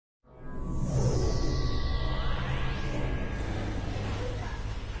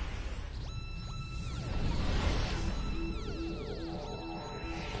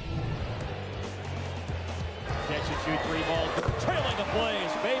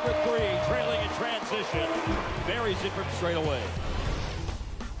position, buries it from straight away.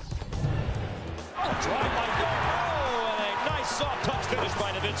 Drive by Dirk. Oh, and a nice soft touch finish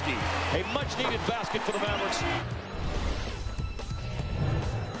by Nowitzki. A much-needed basket for the Mavericks.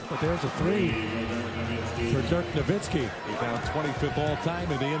 But there's a three for Dirk Nowitzki. He's down 25th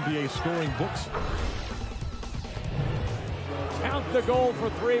all-time in the NBA scoring books. Count the goal for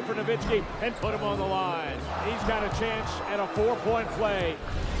three for Nowitzki and put him on the line. He's got a chance at a 4-point play.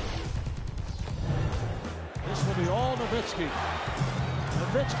 This will be all Nowitzki.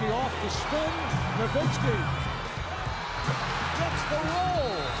 Nowitzki off the spin. Nowitzki gets the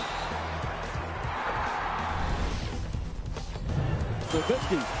roll.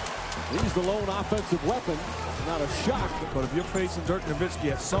 Nowitzki, he's the lone offensive weapon. Not a shock, but if you're facing Dirk Nowitzki,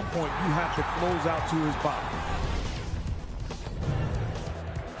 at some point you have to close out to his body.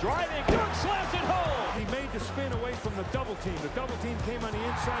 Driving, Dirk slams it home. He made the spin away from the double team. The double team came on the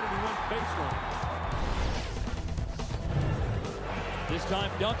inside and he went baseline. This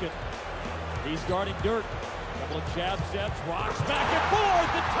time Duncan. He's guarding Dirk. Couple of jab steps, rocks back and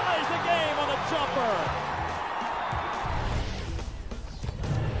forth, and ties the game on the jumper.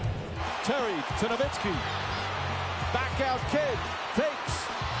 Terry to Nowitzki. Back out kid. Fakes.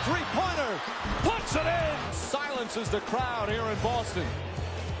 Three-pointer. Puts it in. Silences the crowd here in Boston.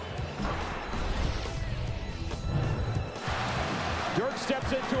 Dirk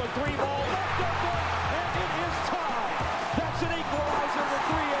steps into a three-ball, left up, and it is time.